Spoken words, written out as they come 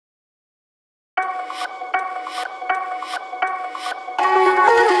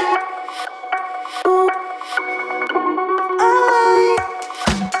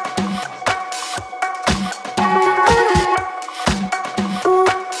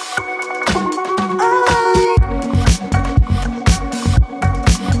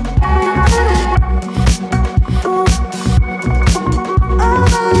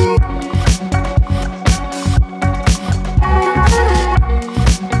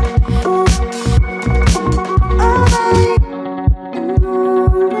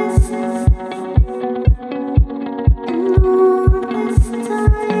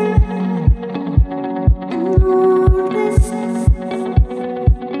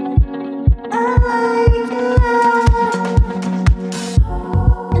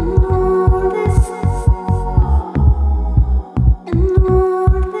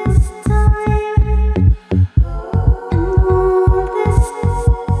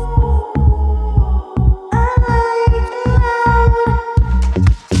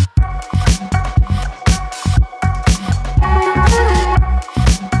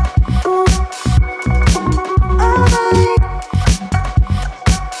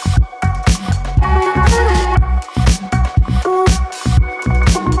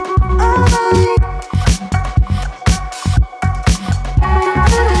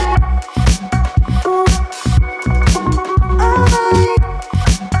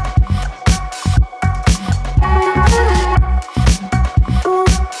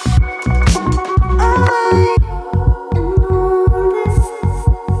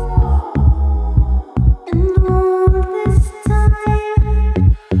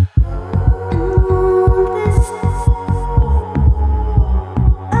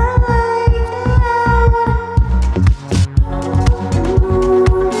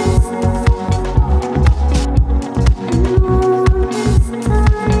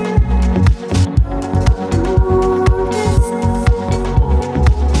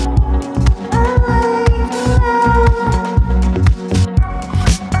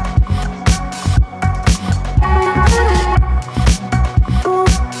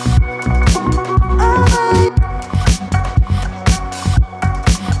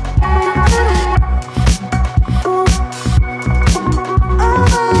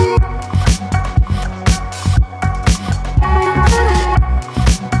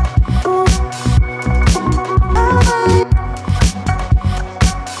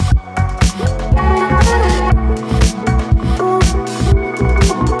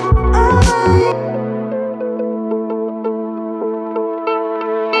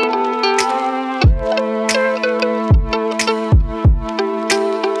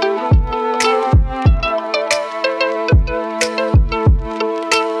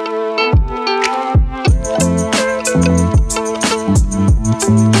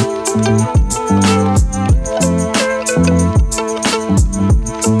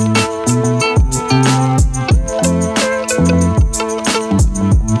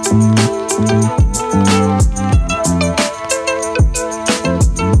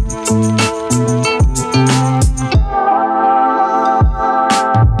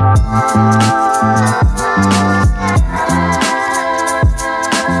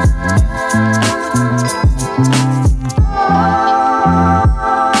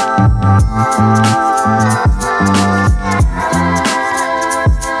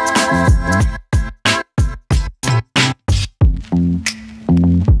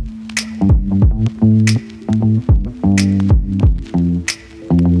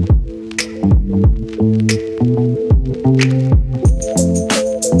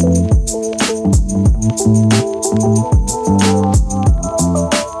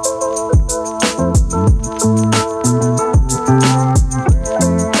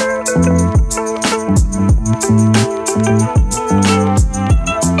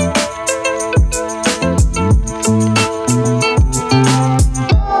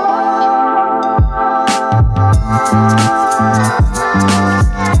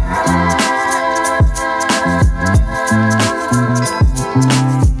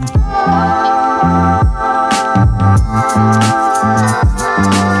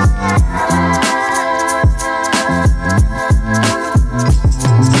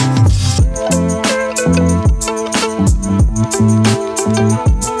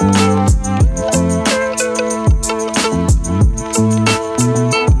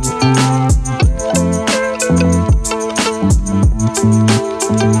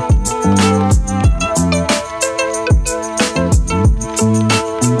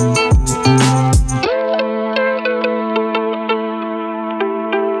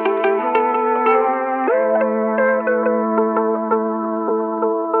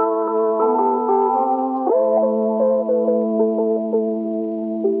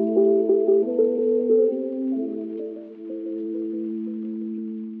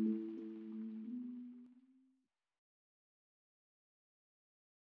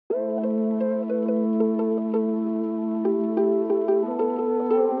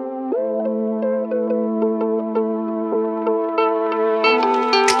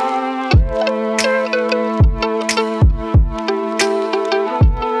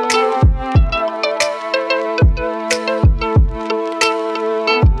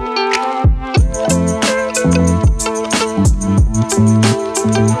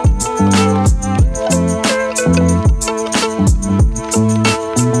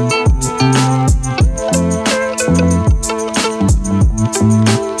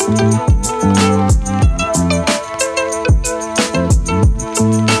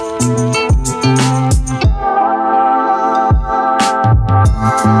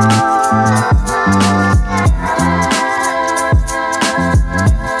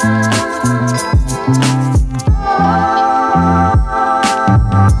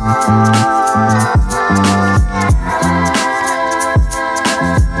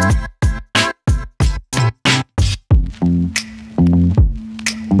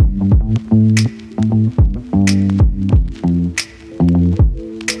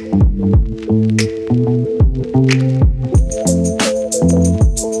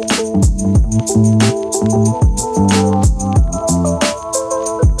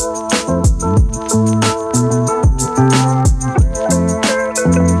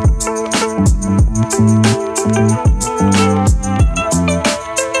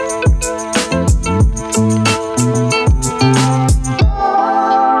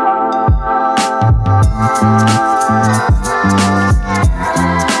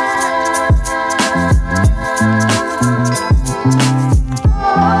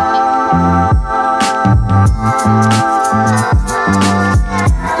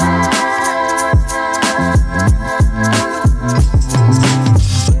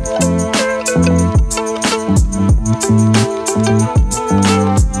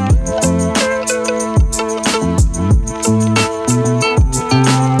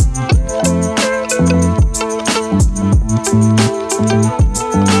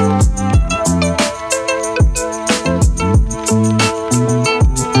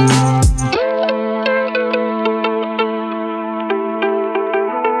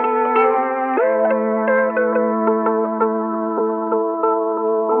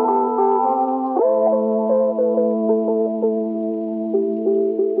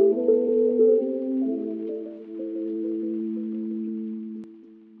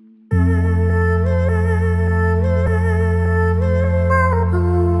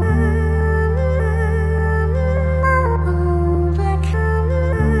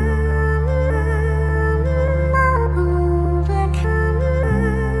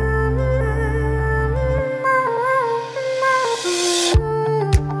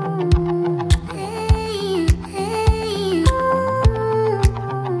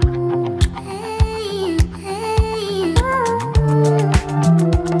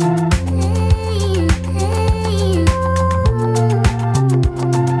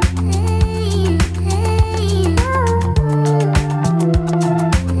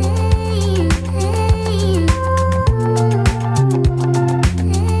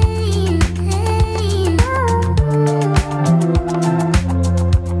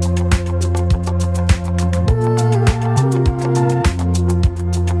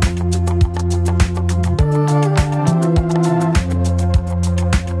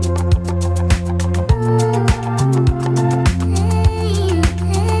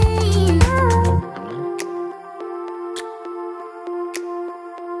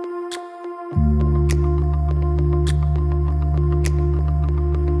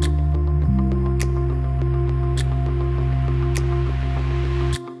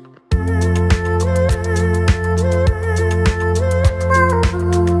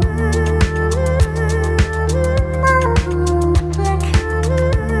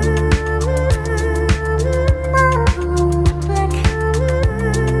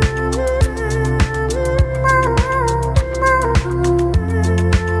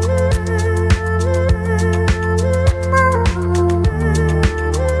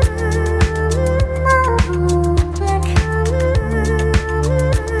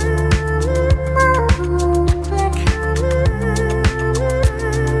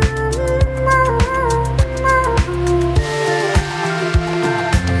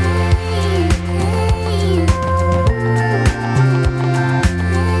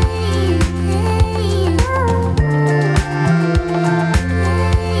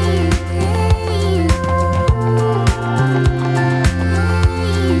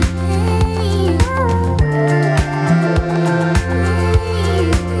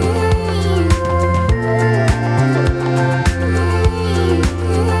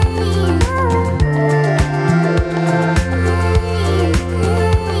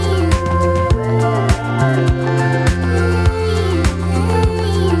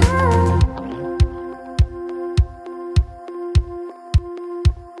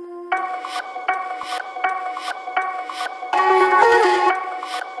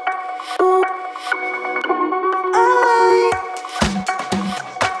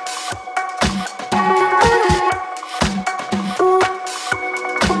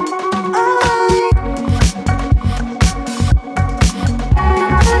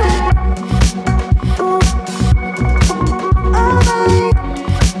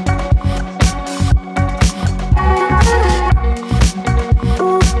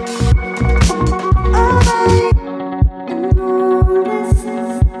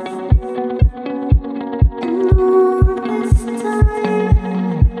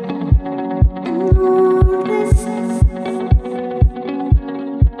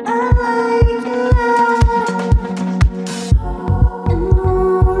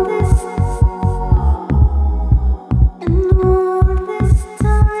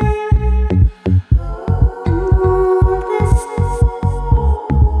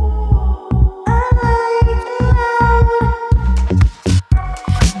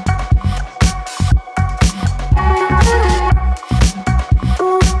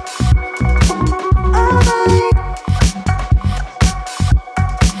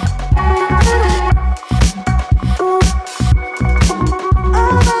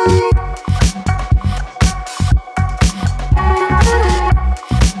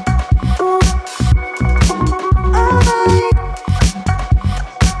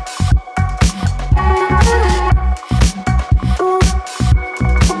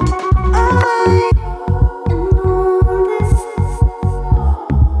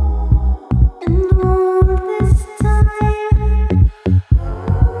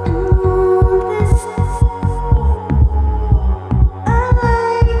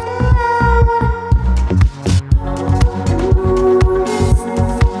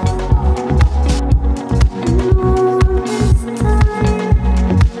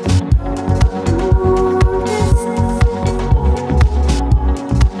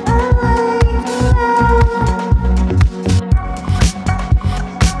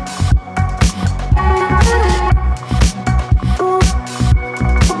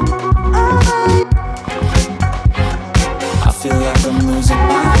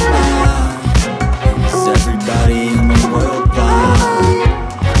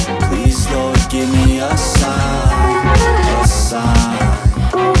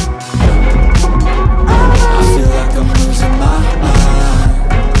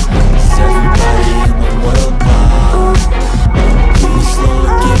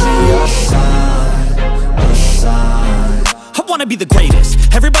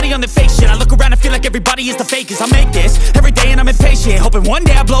greatest. Everybody on the fake shit, I look around and feel like everybody is the fakest. I make this every day and I'm impatient, hoping one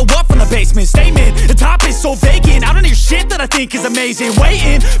day I blow up from the basement. Statement, the top is so vacant, I don't hear shit that I think is amazing.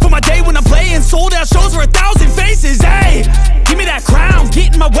 Waiting for my day when I'm playing sold out shows for 1,000 faces. Hey, give me that crown,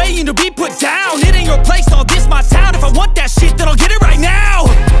 get in my way and to be put down. It ain't your place, no, this my town. If I want that shit, then I'll get it right now.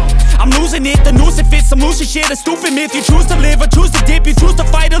 I'm losing it, the noose it fits, some losing shit, a stupid myth. You choose to live or choose to dip, you choose to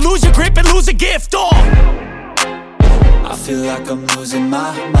fight or lose your grip and lose a gift. I feel like I'm losing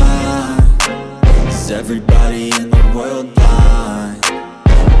my mind. Is everybody in the world blind?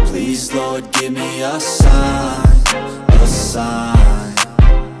 Please, Lord, give me a sign, a sign.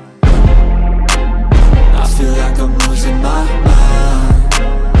 I feel like I'm losing my mind.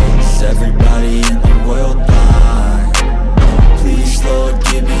 Is everybody in the world blind? Please, Lord,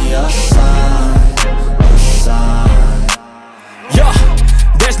 give me a sign, a sign. Yeah.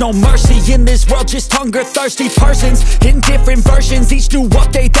 There's no mercy in this world, just hunger-thirsty persons in different versions. Each new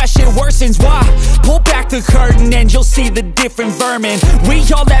update, that shit worsens. Why? Pull back the curtain and you'll see the different vermin. We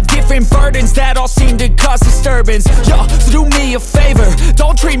all have different burdens that all seem to cause disturbance. Yo, so do me a favor,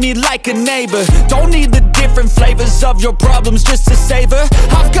 don't treat me like a neighbor. Don't need the different flavors of your problems just to savor.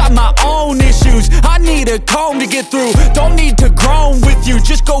 I've got my own issues, I need a comb to get through. Don't need to groan with you,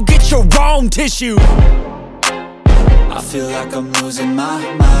 just go get your own tissue. I feel like I'm losing my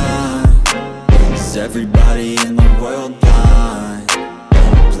mind. Is everybody in the world blind?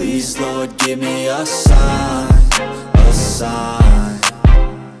 Please, Lord, give me a sign, a sign.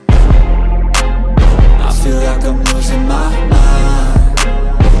 I feel like I'm losing my mind.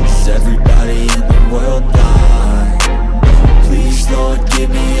 Is everybody in the world blind? Please, Lord, give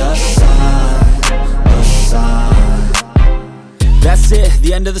me a sign, a sign. That's it,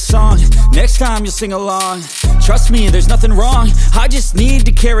 the end of the song. Next time you'll sing along. Trust me, there's nothing wrong, I just need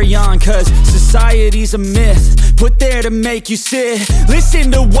to carry on. Cause society's a myth, put there to make you sit. Listen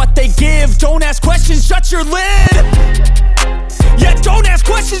to what they give, don't ask questions, shut your lid. Yeah, don't ask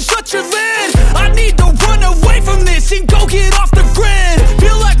questions, shut your lid. I need to run away from this